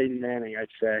Gonzalez, or Peyton Manning, I'd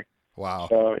say. Wow.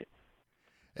 So,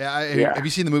 yeah. Have you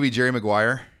seen the movie Jerry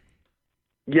Maguire?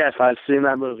 Yes, I've seen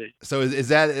that movie. So is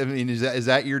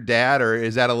that your dad, or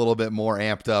is that a little bit more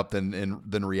amped up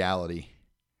than reality?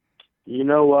 You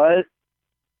know what?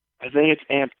 I think it's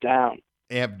amped down.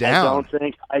 Amped down.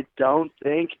 I don't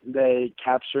think they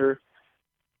capture.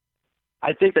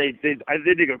 I think they did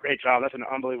a great job. That's an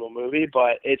unbelievable movie,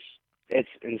 but it's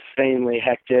insanely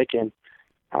hectic, and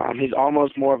he's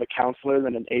almost more of a counselor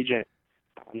than an agent.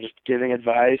 Just giving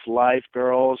advice, life,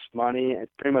 girls, money, and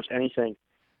pretty much anything,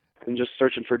 and just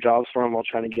searching for jobs for him while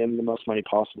trying to get him the most money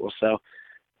possible. So,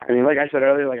 I mean, like I said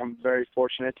earlier, I'm very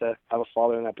fortunate to have a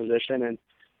father in that position, and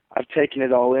I've taken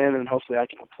it all in, and hopefully I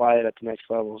can apply it at the next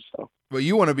level. So. Well,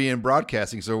 you want to be in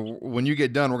broadcasting, so when you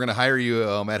get done, we're going to hire you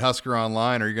at Husker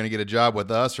Online, or you're going to get a job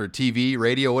with us, or TV,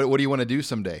 radio. What do you want to do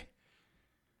someday?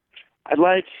 I'd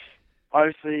like,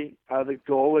 obviously, the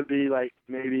goal would be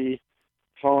maybe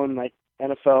following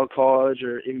NFL, college,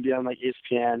 or even be on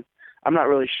ESPN. I'm not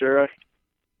really sure.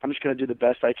 I'm just going to do the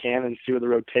best I can and see where the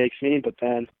road takes me. But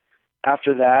then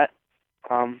after that,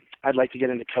 I'd like to get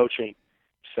into coaching.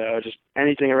 So just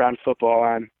anything around football,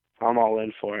 I'm all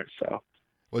in for it. So.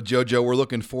 Well, JoJo, we're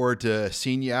looking forward to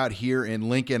seeing you out here in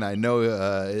Lincoln. I know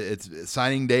it's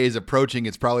signing day is approaching.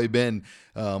 It's probably been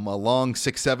a long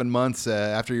 6-7 months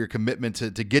after your commitment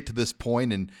to get to this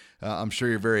point, and I'm sure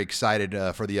you're very excited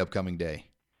for the upcoming day.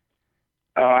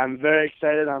 Oh, I'm very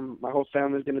excited. My whole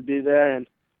family's going to be there, and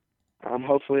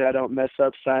hopefully I don't mess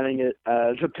up signing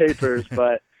the papers.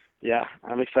 But yeah,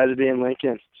 I'm excited to be in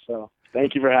Lincoln. So.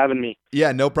 Thank you for having me.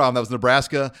 Yeah, no problem. That was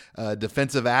Nebraska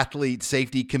defensive athlete,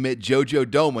 safety commit JoJo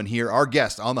Domann here, our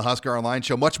guest on the Husker Online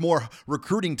Show. Much more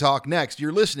recruiting talk next.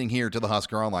 You're listening here to the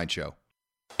Husker Online Show.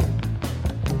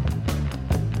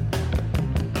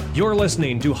 You're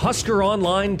listening to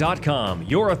HuskerOnline.com,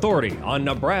 your authority on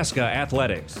Nebraska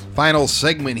athletics. Final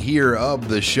segment here of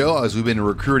the show as we've been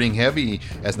recruiting heavy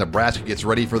as Nebraska gets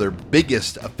ready for their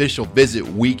biggest official visit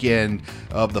weekend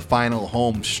of the final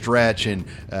home stretch. And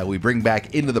we bring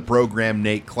back into the program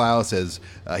Nate Klaus as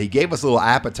he gave us a little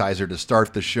appetizer to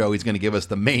start the show. He's going to give us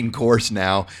the main course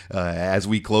now as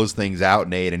we close things out,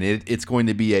 Nate. And it's going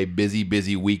to be a busy,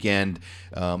 busy weekend.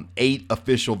 8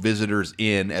 official visitors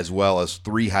in, as well as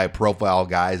 3 high-profile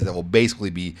guys that will basically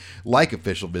be like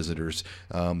official visitors.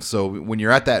 So when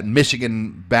you're at that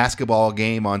Michigan basketball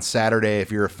game on Saturday,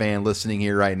 if you're a fan listening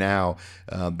here right now,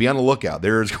 be on the lookout.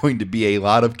 There is going to be a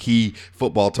lot of key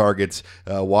football targets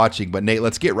watching. But, Nate,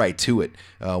 let's get right to it.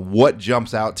 What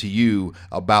jumps out to you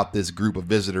about this group of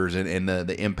visitors and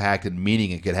the impact and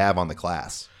meaning it could have on the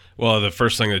class? Well, the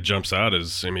first thing that jumps out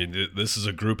is, this is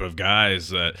a group of guys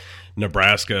that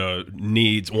Nebraska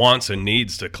wants and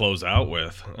needs to close out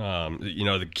with.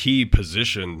 The key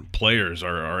position players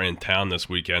are in town this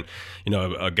weekend.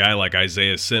 A guy like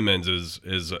Isaiah Simmons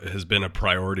has been a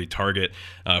priority target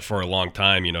for a long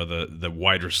time. The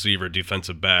wide receiver,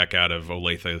 defensive back out of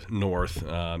Olathe North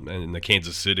in the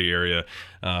Kansas City area.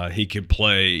 He could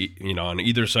play, on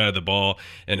either side of the ball,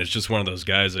 and it's just one of those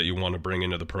guys that you want to bring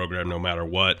into the program no matter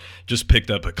what. Just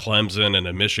picked up a Clemson and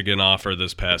a Michigan offer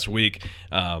this past week.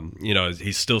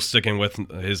 He's still sticking with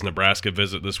his Nebraska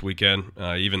visit this weekend,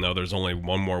 even though there's only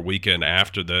one more weekend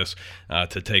after this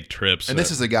to take trips. And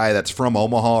this is a guy that's from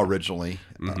Omaha originally.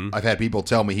 Mm-hmm. I've had people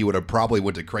tell me he would have probably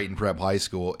went to Creighton Prep High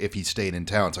School if he stayed in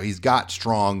town. So he's got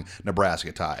strong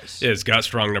Nebraska ties. Yeah, he's got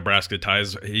strong Nebraska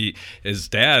ties. His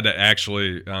dad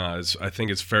actually, I think,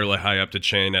 is fairly high up the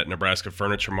chain at Nebraska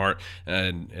Furniture Mart,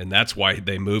 and that's why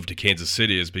they moved to Kansas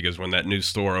City, is because when that new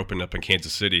store opened up in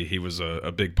Kansas City, he was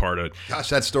a big part of it. Gosh,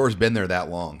 that store's been there that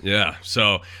long. Yeah.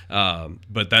 So,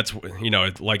 but that's,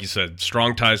 like you said,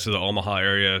 strong ties to the Omaha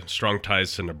area, strong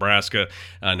ties to Nebraska.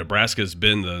 Nebraska's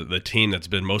been the team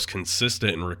that's been most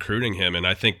consistent in recruiting him, and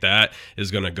I think that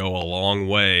is going to go a long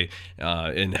way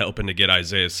in helping to get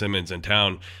Isaiah Simmons in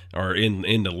town or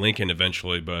into Lincoln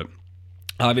eventually. But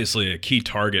obviously a key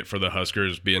target for the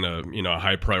Huskers, being a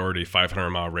high priority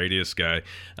 500-mile radius guy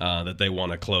that they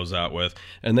want to close out with.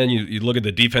 And then you look at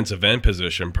the defensive end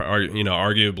position.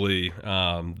 Arguably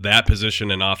that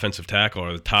position and offensive tackle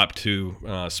are the top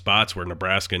 2 spots where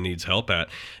Nebraska needs help at.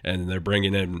 And they're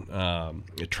bringing in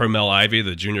Tremel Ivey,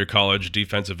 the junior college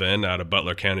defensive end out of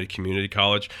Butler County Community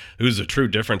College, who's a true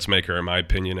difference maker in my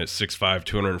opinion at 6'5",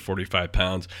 245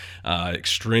 pounds,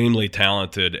 extremely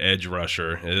talented edge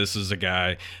rusher. This is a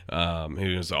guy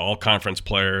who's an all-conference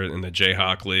player in the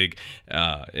Jayhawk League,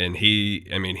 and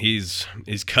he's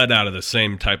cut out of the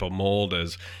same type of mold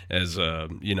as a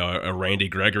Randy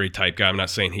Gregory type guy. I'm not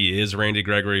saying he is Randy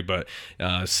Gregory, but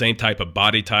same type of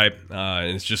body type,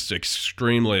 and it's just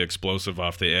extremely explosive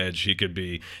off the edge. He could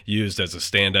be used as a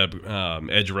stand-up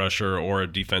edge rusher or a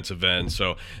defensive end,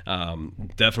 so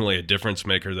definitely a difference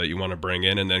maker that you want to bring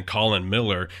in. And then Colin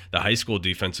Miller, the high school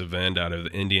defensive end out of the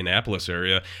Indianapolis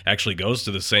area, actually goes to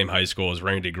the same high school as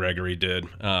Randy Gregory did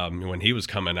when he was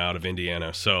coming out of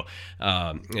Indiana. So,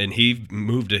 and he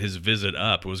moved his visit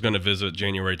up. Was going to visit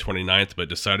January 29th, but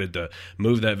decided to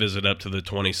move that visit up to the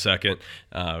 22nd.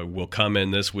 Will come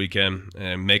in this weekend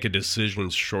and make a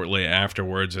decision shortly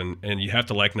afterwards. And you have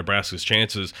to like Nebraska's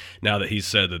chances now that he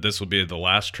said that this will be the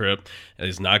last trip.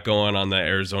 He's not going on the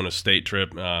Arizona State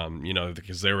trip,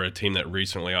 because they were a team that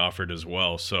recently offered as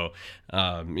well. So,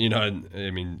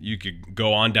 you could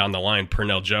go on down the line.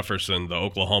 Pernell Jefferson, the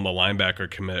Oklahoma linebacker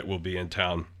commit, will be in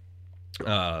town.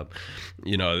 And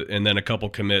then a couple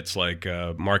commits like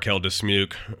Markel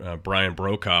Dismuke, Brian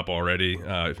Brokop already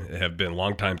have been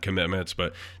longtime commitments,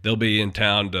 but they'll be in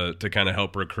town to kind of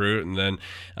help recruit. And then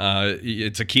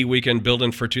it's a key weekend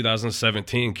building for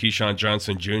 2017. Keyshawn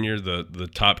Johnson Jr., the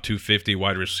top 250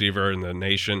 wide receiver in the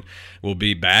nation, will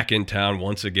be back in town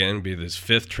once again. Be his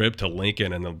 5th trip to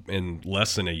Lincoln in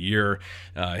less than a year.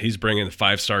 He's bringing the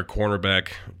 5-star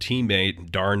cornerback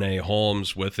teammate Darnay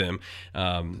Holmes with him.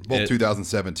 Both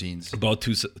 2017s. Both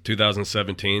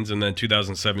 2017s, and then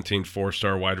 2017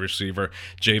 four-star wide receiver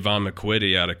Javon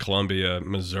McQuitty out of Columbia,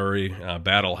 Missouri,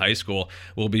 Battle High School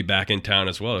will be back in town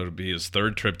as well. It'll be his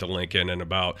third trip to Lincoln in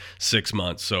about 6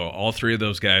 months. So all three of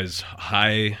those guys,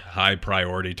 high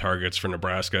priority targets for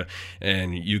Nebraska,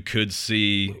 and you could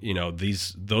see,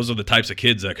 those are the types of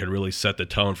kids that could really set the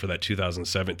tone for that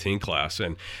 2017 class,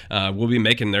 and we'll be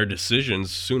making their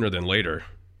decisions sooner than later.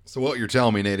 So what you're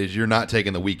telling me, Nate, is you're not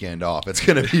taking the weekend off. It's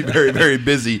going to be very, very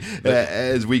busy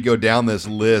as we go down this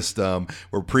list.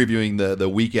 We're previewing the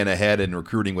weekend ahead and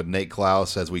recruiting with Nate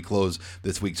Klaus as we close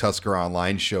this week's Husker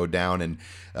Online show down. And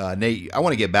Nate, I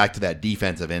want to get back to that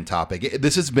defensive end topic.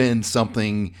 This has been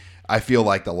something I feel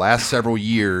like the last several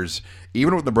years,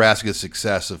 even with Nebraska's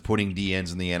success of putting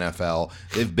DNs in the NFL,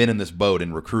 they've been in this boat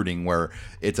in recruiting where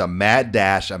it's a mad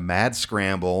dash, a mad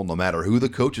scramble, no matter who the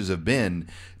coaches have been,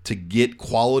 to get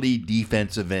quality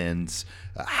defensive ends.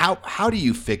 How do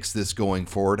you fix this going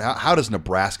forward? How does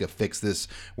Nebraska fix this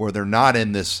where they're not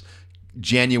in this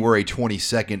January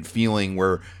 22nd feeling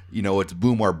where, it's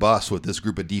boom or bust with this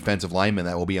group of defensive linemen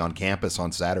that will be on campus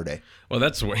on Saturday? Well,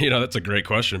 that's a great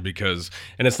question because,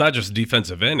 and it's not just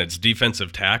defensive end, it's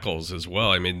defensive tackles as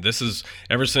well. I mean, this is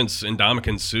ever since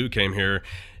Ndamukong Suh came here,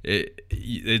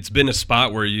 it's been a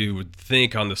spot where you would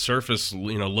think on the surface,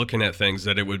 looking at things,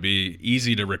 that it would be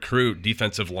easy to recruit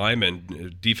defensive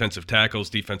linemen, defensive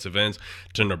tackles, defensive ends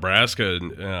to Nebraska,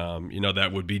 that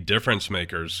would be difference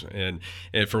makers. And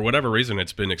for whatever reason,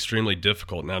 it's been extremely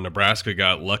difficult. Now, Nebraska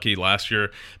got lucky last year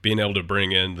being able to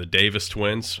bring in the Davis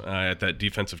twins at that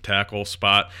defensive tackle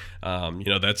spot.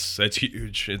 That's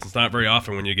huge. It's not very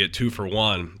often when you get 2 for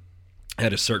 1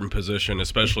 at a certain position,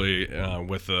 especially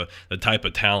with the type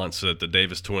of talents that the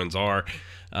Davis twins are.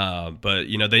 But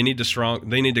they need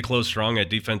to close strong at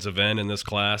defensive end in this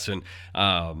class, and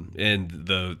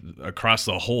across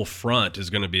the whole front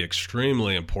is going to be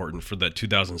extremely important for that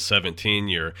 2017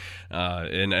 year.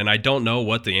 And I don't know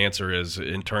what the answer is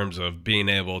in terms of being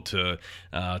able to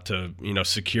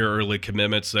secure early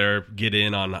commitments there, get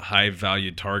in on high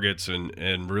valued targets,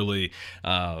 and really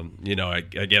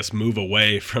I guess move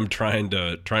away from trying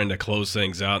to close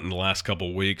things out in the last couple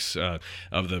of weeks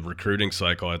of the recruiting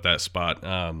cycle at that spot.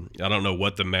 I don't know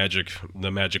what the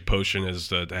magic potion is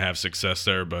to have success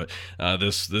there, but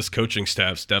this coaching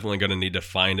staff's definitely going to need to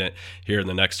find it here in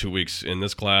the next 2 weeks in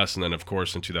this class, and then of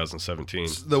course in 2017.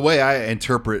 The way I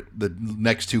interpret the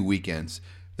next 2 weekends,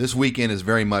 this weekend is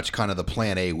very much kind of the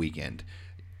Plan A weekend.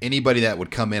 Anybody that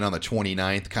would come in on the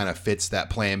 29th kind of fits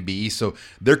that Plan B. So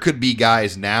there could be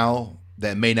guys now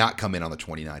that may not come in on the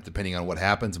 29th, depending on what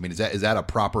happens. I mean, is that a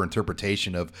proper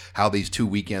interpretation of how these 2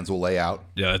 weekends will lay out?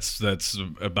 Yeah, that's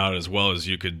about as well as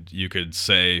you could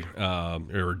say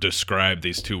or describe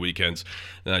these 2 weekends.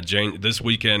 This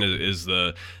weekend is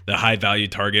the high value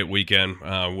target weekend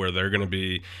where they're going to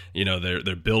be,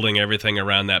 they're building everything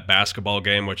around that basketball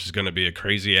game, which is going to be a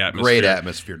crazy atmosphere. Great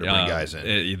atmosphere to bring guys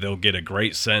in. They'll get a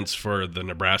great sense for the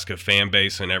Nebraska fan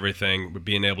base and everything,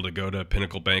 being able to go to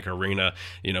Pinnacle Bank Arena,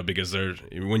 because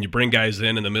when you bring guys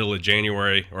in the middle of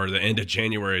January or the end of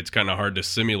January, it's kind of hard to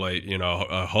simulate,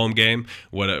 a home game,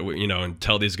 and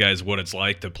tell these guys what it's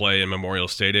like to play in Memorial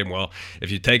Stadium. Well, if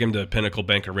you take them to Pinnacle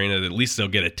Bank Arena, at least they'll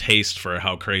get a taste for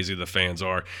how crazy the fans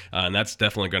are, and that's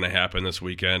definitely going to happen this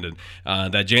weekend.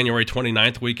 And that January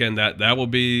 29th weekend, that will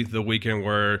be the weekend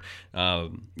where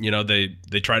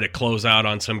they try to close out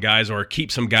on some guys or keep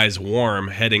some guys warm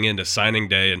heading into signing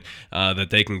day, and that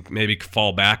they can maybe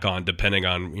fall back on depending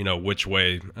on which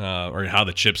way or how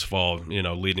the chips fall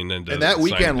leading into. And that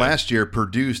weekend last year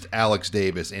produced Alex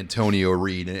Davis, Antonio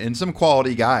Reed, and some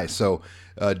quality guys. So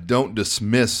don't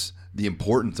dismiss the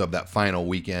importance of that final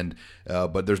weekend,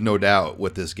 but there's no doubt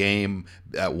with this game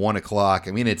at 1 o'clock.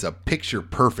 I mean, it's a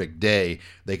picture-perfect day.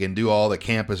 They can do all the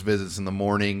campus visits in the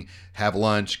morning, have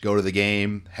lunch, go to the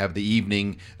game, have the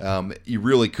evening. You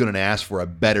really couldn't ask for a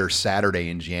better Saturday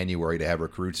in January to have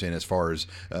recruits in as far as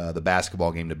the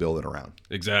basketball game to build it around.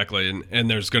 Exactly, and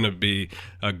there's going to be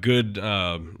a good,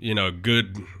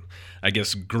 I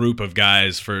guess, group of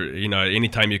guys for,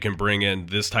 anytime you can bring in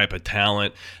this type of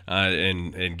talent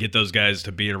and get those guys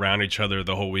to be around each other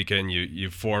the whole weekend,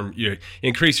 you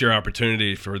increase your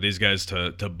opportunity for these guys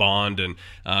to bond and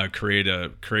create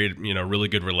really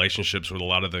good relationships with a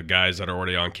lot of the guys that are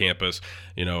already on campus.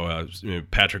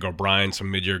 Patrick O'Brien, some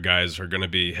mid-year guys are going to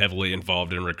be heavily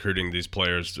involved in recruiting these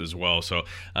players as well. So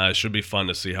it should be fun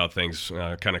to see how things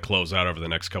kind of close out over the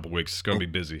next couple of weeks. It's going to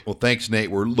be busy. Well, thanks,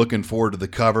 Nate. We're looking forward to the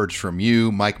coverage from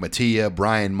you, Mike Mattia,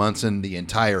 Brian Munson, the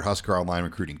entire Husker Online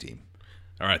recruiting team.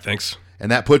 All right, thanks.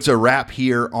 And that puts a wrap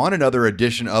here on another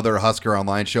edition of the Husker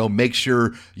Online Show. Make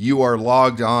sure you are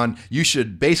logged on. You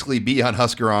should basically be on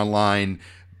Husker Online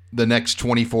the next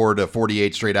 24 to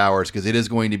 48 straight hours, because it is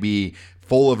going to be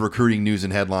full of recruiting news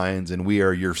and headlines, and we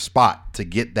are your spot to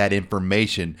get that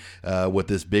information with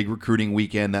this big recruiting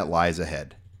weekend that lies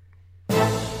ahead.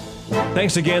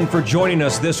 Thanks again for joining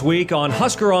us this week on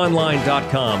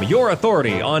HuskerOnline.com, your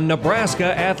authority on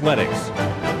Nebraska athletics.